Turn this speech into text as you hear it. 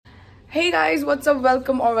Hey guys, what's up?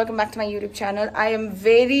 Welcome back to my YouTube channel. I am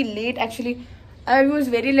very late. Actually, I was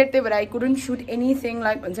very late but I couldn't shoot anything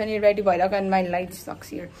like ready and my light sucks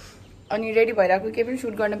here. And ready I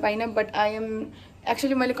shoot but I am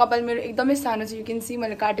actually my couple so you can see my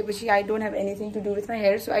I don't have anything to do with my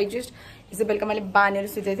hair, so I just Isabel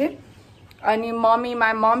and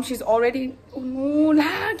my mom, she's already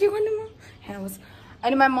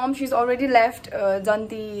and my mom, she's already left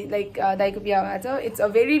Janti like it's a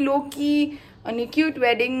very low-key and cute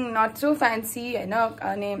wedding, not so fancy, it's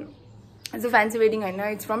a fancy wedding,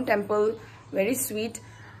 it's from temple, very sweet.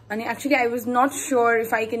 And actually I was not sure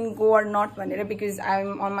if I can go or not because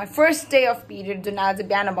I'm on my first day of period and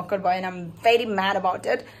I'm very mad about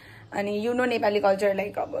it. And you know Nepali culture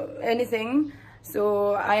like anything,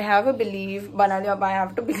 so I have a belief, but I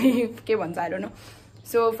have to believe, I don't know.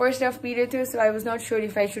 So first day of period too, so I was not sure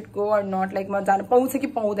if I should go or not, like but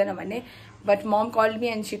mom called me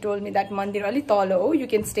and she told me that mandir ali talo, you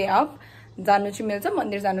can stay up, and then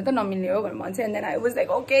I was like,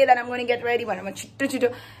 okay, then I'm going to get ready.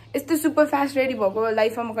 It's the super fast ready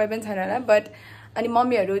life but and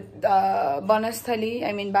mommy banasthali,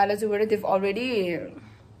 I mean Balajuwara, they've already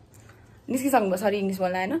sorry English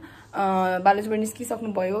Balajuwara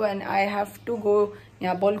and I have to go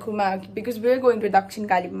Bolkhuma because we're going to Dakshin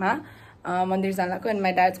Kalima Mandir Zanako, and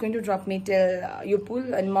my dad's going to drop me till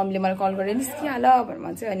Yupul, and mom will call her and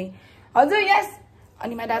although yes,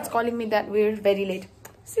 and my dad's calling me that we're very late.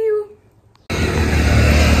 See you.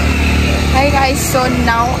 Hi guys, so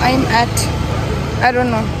now I'm at I don't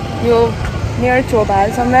know, near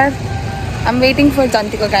Chobal somewhere. I'm waiting for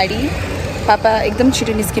Jantiko Gadi. Papa ekdam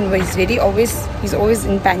chito niskin bhayo, he's always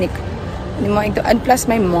in panic. And plus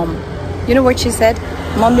my mom, you know what she said?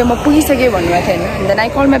 Mom le ma pugisake bhannuva thiyo and then I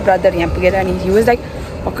called my brother yaha pugera and he was like,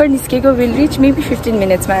 "Bhakar niskeko, will reach maybe 15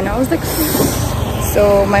 minutes man." I was like,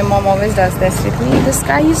 so my mom always does this with me. The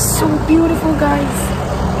sky is so beautiful guys.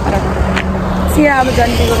 See, I'm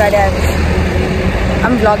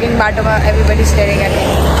vlogging batoma, everybody's staring at me.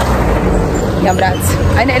 Yamrats.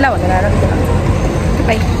 I know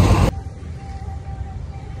bye.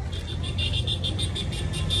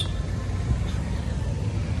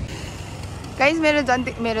 Guys, मेरो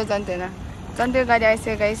जन्ते ना जन्ते गाडी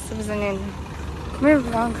आइसक्यो guys, सबैजना मेरो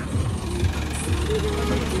vlog.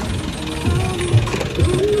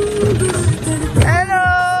 Hello.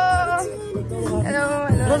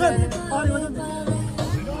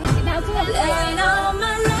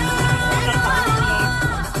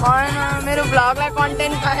 मेरो vlog लाई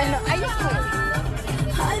content पाएन.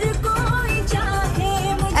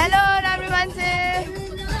 Hello everyone, say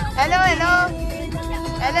hello.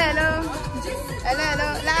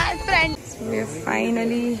 Hello, last friend. We're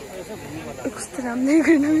finally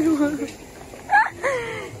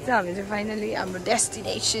finally our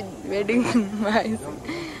destination wedding.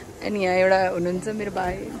 And I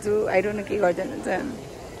don't know.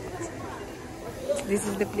 This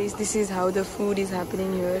is the place, this is how the food is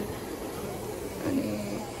happening here.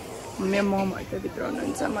 My mom is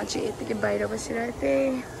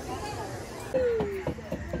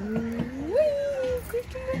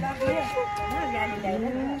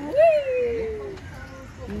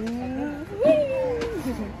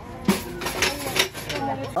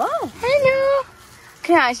oh, hello.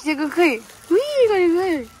 Can I see you?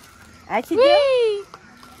 Wee,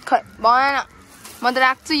 cut. Bona. Mother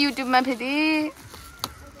act to YouTube, my pity.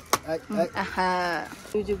 Aha.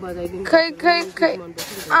 YouTube,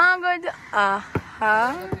 ah, good.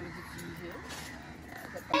 Aha.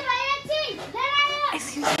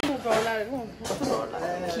 Excuse me.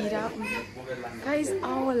 Kira. Guys,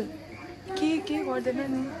 owl. Ki order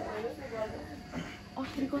oh,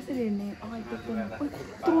 three course oh, I took one.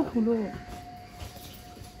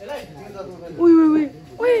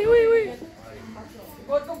 Wait.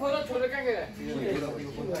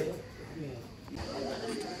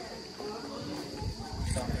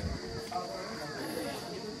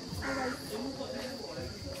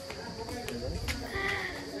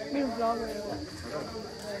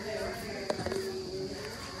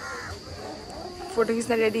 Photo is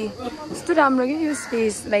not ready. It's too damn rugged your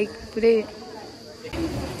space like today.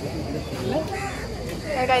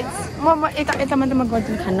 Hey guys, mama, ita man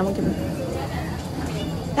garden khana mo kibo.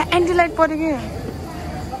 The anti light pore ge.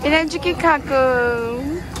 Energy ki khako.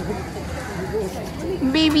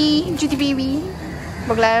 Baby, Judy baby.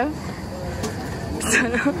 Bagla.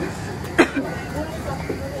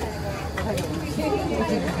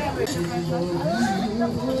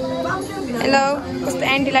 Hello, कस्तो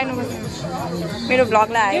anti line मेरो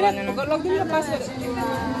भ्लगलाई high भन्नु न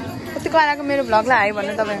कतिको आएको मेरो भ्लगलाई high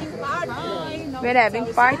भन्नु तपाईं We're having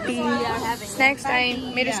party. Snacks time.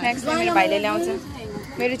 मेरो snacks time मेरो भाइले ल्याउँछ.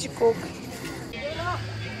 मेरो चाहिँ coke.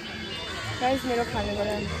 Guys, मेरो खाने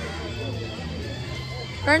कुरा.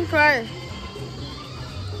 French fries.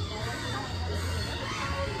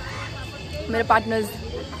 मेरो partners.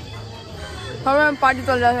 हमारा party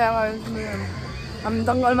चल रहा है. हम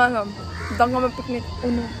दंगल में picnic.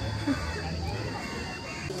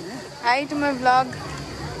 Hi to my vlog.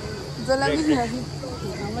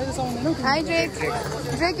 Hi Drake.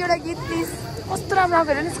 Drake, you're like, please. कस्तो राम्रो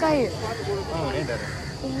आएको हेर नि स्काई.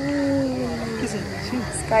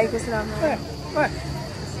 स्काई कस्तो राम्रो.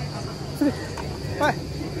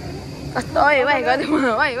 कस्तो ओइ भाइ गर्दै म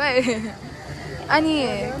ओइ ओइ. अनि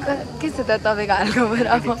के छ त तपाईको हालखबर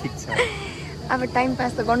अब टाइम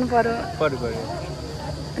पास त गर्नु पर्यो.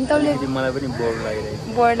 अनि तपाईले मलाई पनि बोर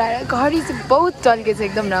लागिरहेको. बोर लागेर घडी चाहिँ बहुत चल्के छ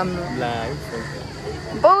एकदम राम्रो.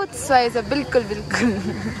 बहुत सही छ बिल्कुल बिल्कुल.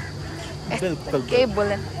 के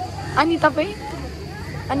बोलेन. अनि तपाईँ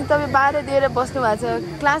 12 दिएर बस्नु भएको छ.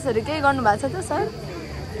 क्लासहरु केही गर्नु भएको छ त सर?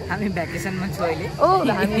 हामी भ्याकेसनमा छौँ अहिले. ओ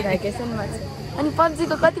हामी भ्याकेसनमा छौँ. अनि PUBG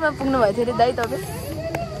को कतिमा पुग्नु भयो थियो रे दाइ तपाईँ?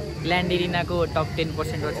 ल्यान्ड एरिनाको टप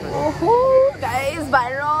 10% हो. ओहो गाइस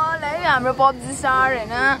भाइरल है हाम्रो PUBG स्टार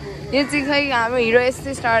हैन. यो चाहिँ खै हाम्रो हिरो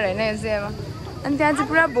एससी स्टार हैन यो चाहिँ अब. अनि त्यहाँ चाहिँ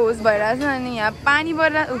पुरा भोज भइरहेछ. अनि यहाँ पानी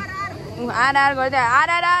परेर आर गर्दै आर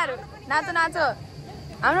नाचो.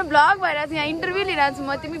 हाम्रो ब्लग भइरहेछ. यहाँ इन्टरभ्यु लिइरहेको छु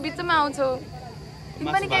म. तिमी बिचमा आउँछौ.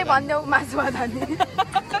 तिमी पनि केही भन्देऊ मासु भात हाल्ने.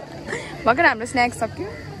 भर्खर हाम्रो स्न्याक्स सक्यो.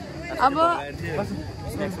 अब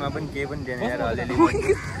स्न्याक्समा पनि केही पनि दिएन यार अलिअलि.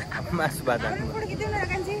 मासु भात हाल्नु.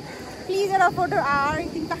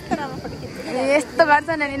 यस्तो गर्छ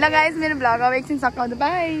नि. ल गाइस मेरो भ्लग अब एकछिन सकाउँदै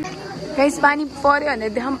बाई. गाइस पानी पर्यो भने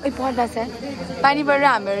देखाउँ. पर्दैछ पानी परेर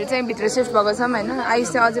हामीहरू चाहिँ भित्र शिफ्ट भएको छौँ होइन. आयुष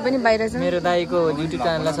चाहिँ अझै पनि बाहिर छ. मेरो दाइको युट्युब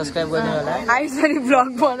च्यानललाई सब्स्क्राइब गर्नु होला. आयुष पनि भ्लग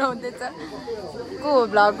बनाउँदैछ. को हो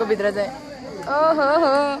भ्लगको भित्र चाहिँ? ओहो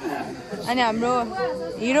हो. अनि हाम्रो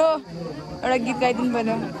हिरो एउटा गीत गाइदिनु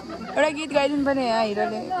पर्यो. यहाँ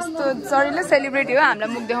हिरोले. यस्तो सरीले सेलिब्रेटी हो. हामीलाई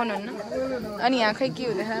मुख देखाउनुहुन्न. अनि यहाँ खै के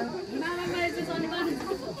हुँदैछ.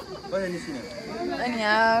 अनि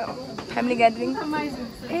यहाँ फ्यामिली ग्यादरिङ.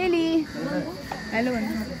 एली हेलो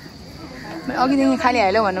भन्नु. अघिदेखि खालि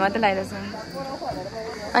हेलो भन्नु मात्रै लागिरहेछ.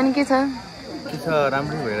 अनि के छ?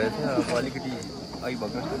 राम्रै भइरहेछ. अब अलिकति अघि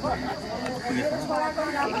भर्खर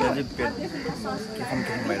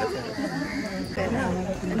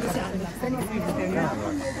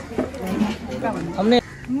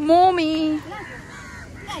मोमी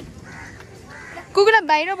कुकुरलाई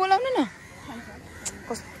बाहिर बोलाउनु न.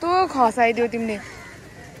 कस्तो खसाइदियो तिमीले.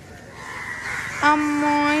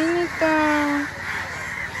 आम्मै त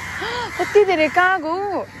कति धेरै कहाँ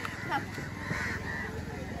गयो.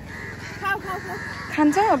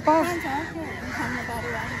 खान्छ पाउ.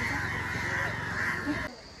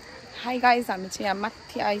 हाई गाइस हामी चाहिँ यहाँ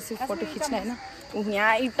माथि आइसु फोटो खिच्न होइन.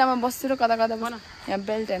 यहाँ इट्टामा बस्छु र कता कता बना यहाँ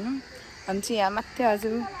बेल्ट होइन. हामी चाहिँ यहाँ माथि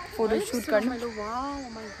हजुर फोटो सुट गर्नु.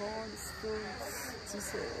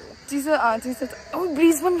 चिसो चिसो. ओ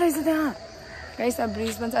ब्रिज पनि रहेछ त्यहाँ गाइस. अब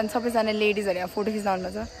ब्रिज पनि छ. अनि सबैजना लेडिजहरू यहाँ फोटो खिच्न आउनु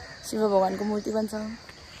छ. शिव भगवानको मूर्ति पनि छ.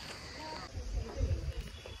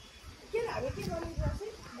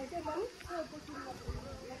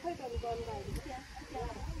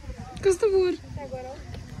 कस्तो बोर.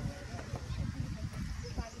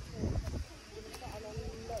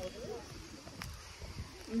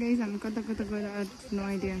 गाइस हामी कता कता गएर नो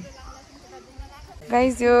आइडिया.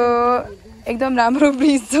 गाइस यो एकदम राम्रो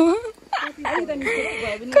ब्रिज छ.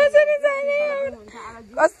 कसरी जाने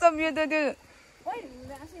कस्तो यो त त्यो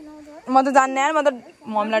म त जान्ने यार. म त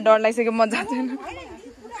मम्मीलाई डर लागिसक्यो. म जान्दैन.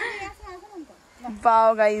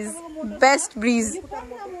 Wow guys best bridge.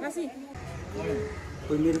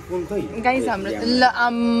 Guys हाम्रो ल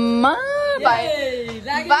अम्मा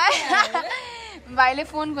भाइले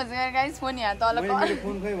फोन खोजेर गाइस. फोन यहाँ तल. अब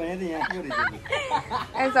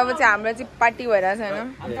चाहिँ हाम्रो चाहिँ पार्टी भइरहेछ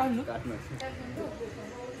होइन.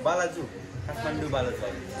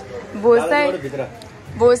 भोज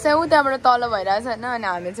चाहिँ ऊ त्यहाँबाट तल भइरहेछ होइन. अनि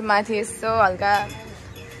हामी चाहिँ माथि यसो हल्का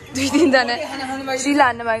 2-3 जना शिला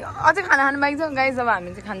हान्नु बाहेक अझै खाना खानु बाहेक छ गाइस. अब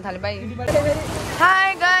हामी चाहिँ खान थाल्यो by. High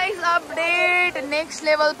guys update. Next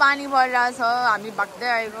level पानी परिरहेछ. हामी भाग्दै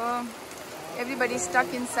आएको. Everybody stuck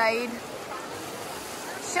in side.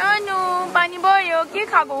 सानो पानी बढ्यो. के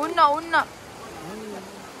खाएको हुन्न.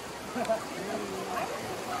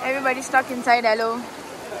 Everybody stuck in side. Hello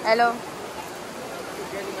hello.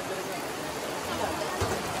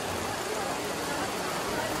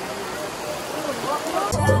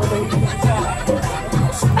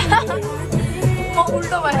 म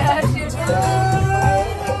उल्टो भएर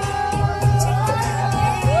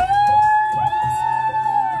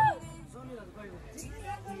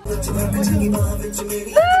आयुष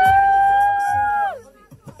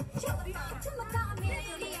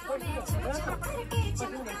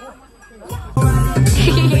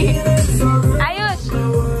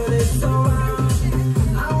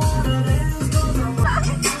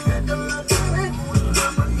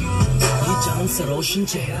सा रोशन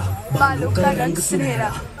चेहरा, बालों का रंग सुनहरा,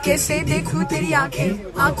 कैसे देखूं तेरी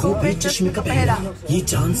आंखें, आंखों पे चश्मे का पहरा। ये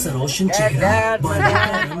चांद सा रोशन चेहरा, बालों का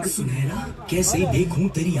रंग सुनहरा, कैसे देखूं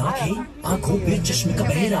तेरी आंखें, आंखों पे चश्मे का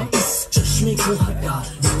पहरा। इस चश्मे को हटा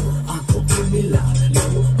लो, आंखों को मिला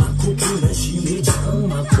लो, आंखों की नशीले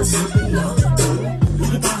जाम आंखों से मिला दो।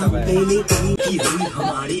 पहले की रही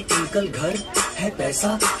हमारी अंकल घर है,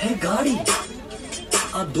 पैसा है गाड़ी,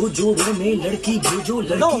 अब दो जोड़ों में लड़की भेजो,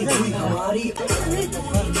 लड़की हुई हमारी।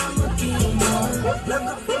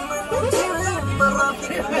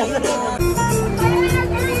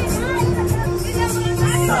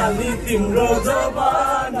 साली तिम्रो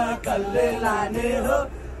जमाना कल्ले लाने हो,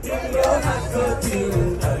 तिम्रो हातको तिन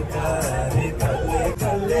तरकारी कल्ले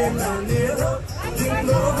कल्ले लाने हो,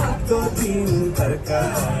 तिम्रो हातको तिन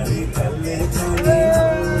तरकारी कल्ले खाने हो।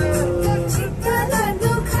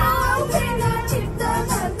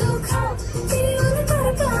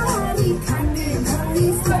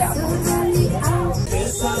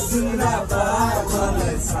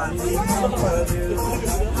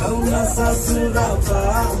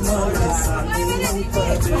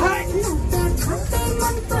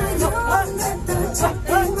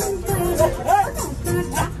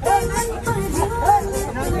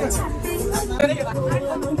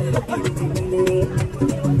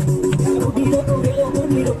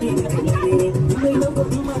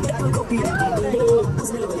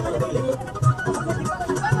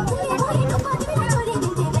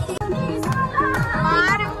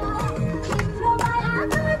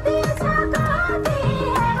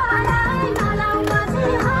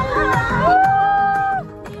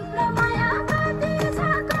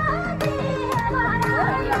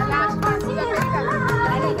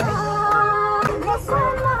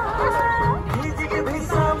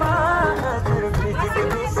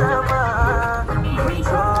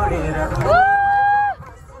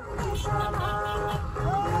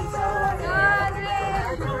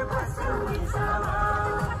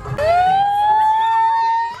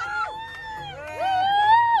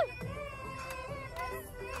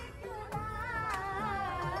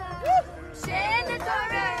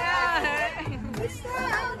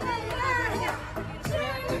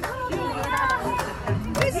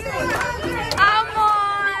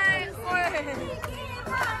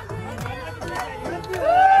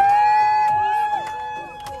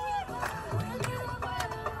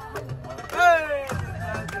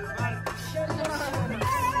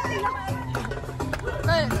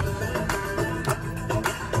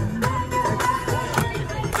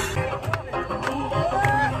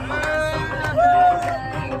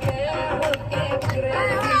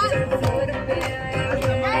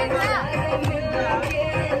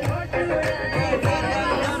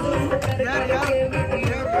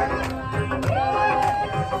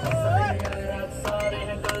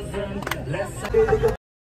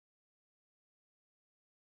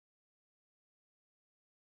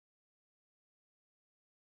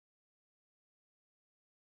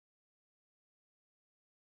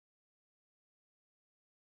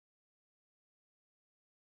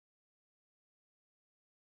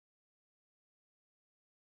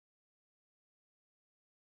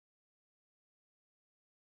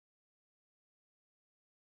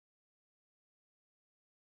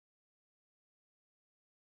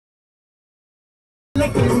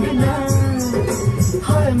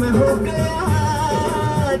 हाय मैं हो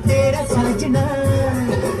गया तेरा साजना,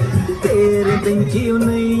 तेरे दिन क्यों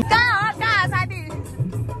नहीं। कहाँ शादी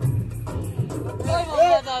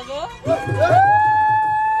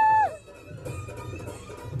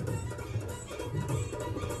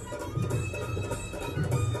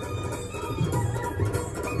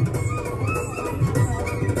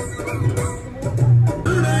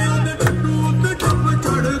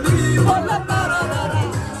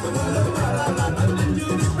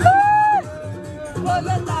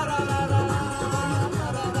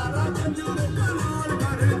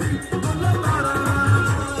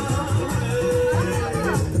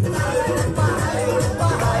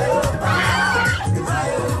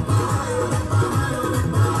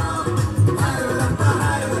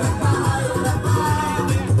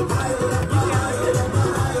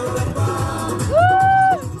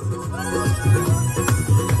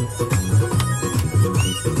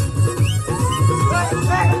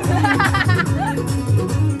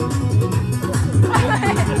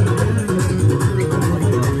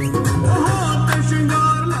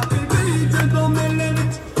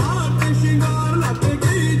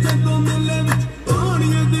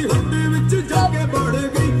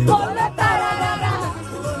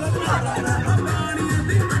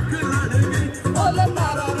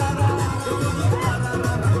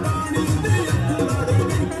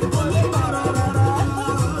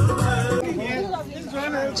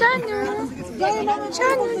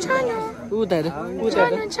उधर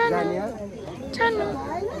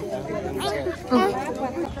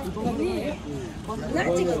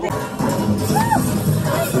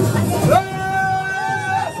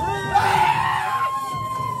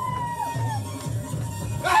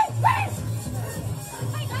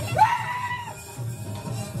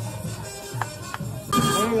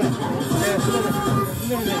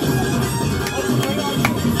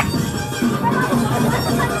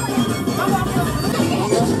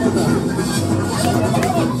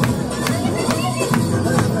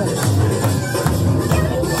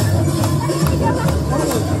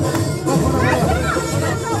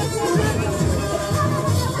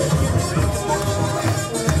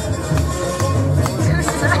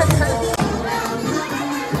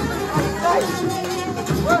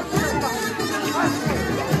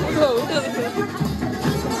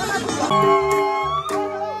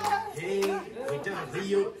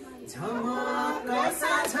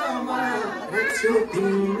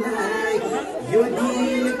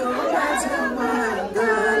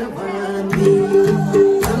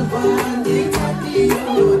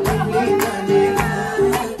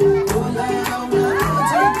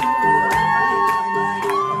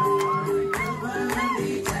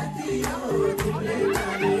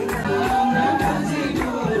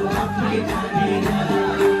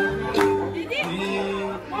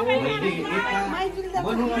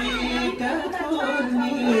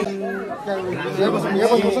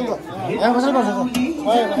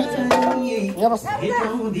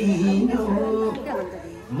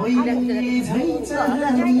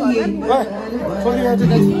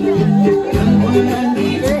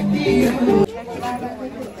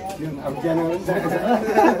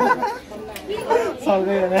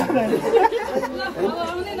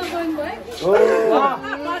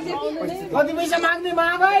कति पैसा माग्ने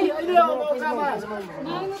मागै अहिले हो मौकामा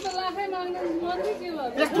माग्नु त लाखै माग्नु मर्दै के भयो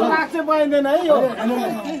 1 लाख चाहिँ पाइँदैन है यो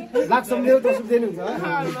लाख सम्झेउ त सुन्दैन हुन्छ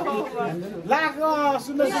लाख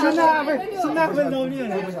सुन्न पनि नहुने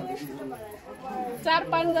हैन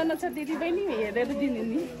 4-5 जना छ दिदी बहिनी हेरेर दिनु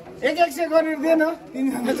नि 100 गरेर दिएन 3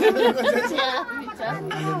 जना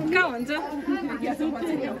कहाँ हुन्छ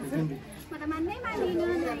मान्नै मानिनु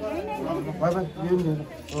बाबा यो नि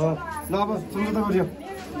ल अब सम्झौता गरियो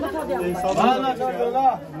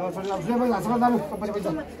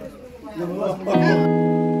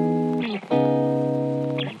ल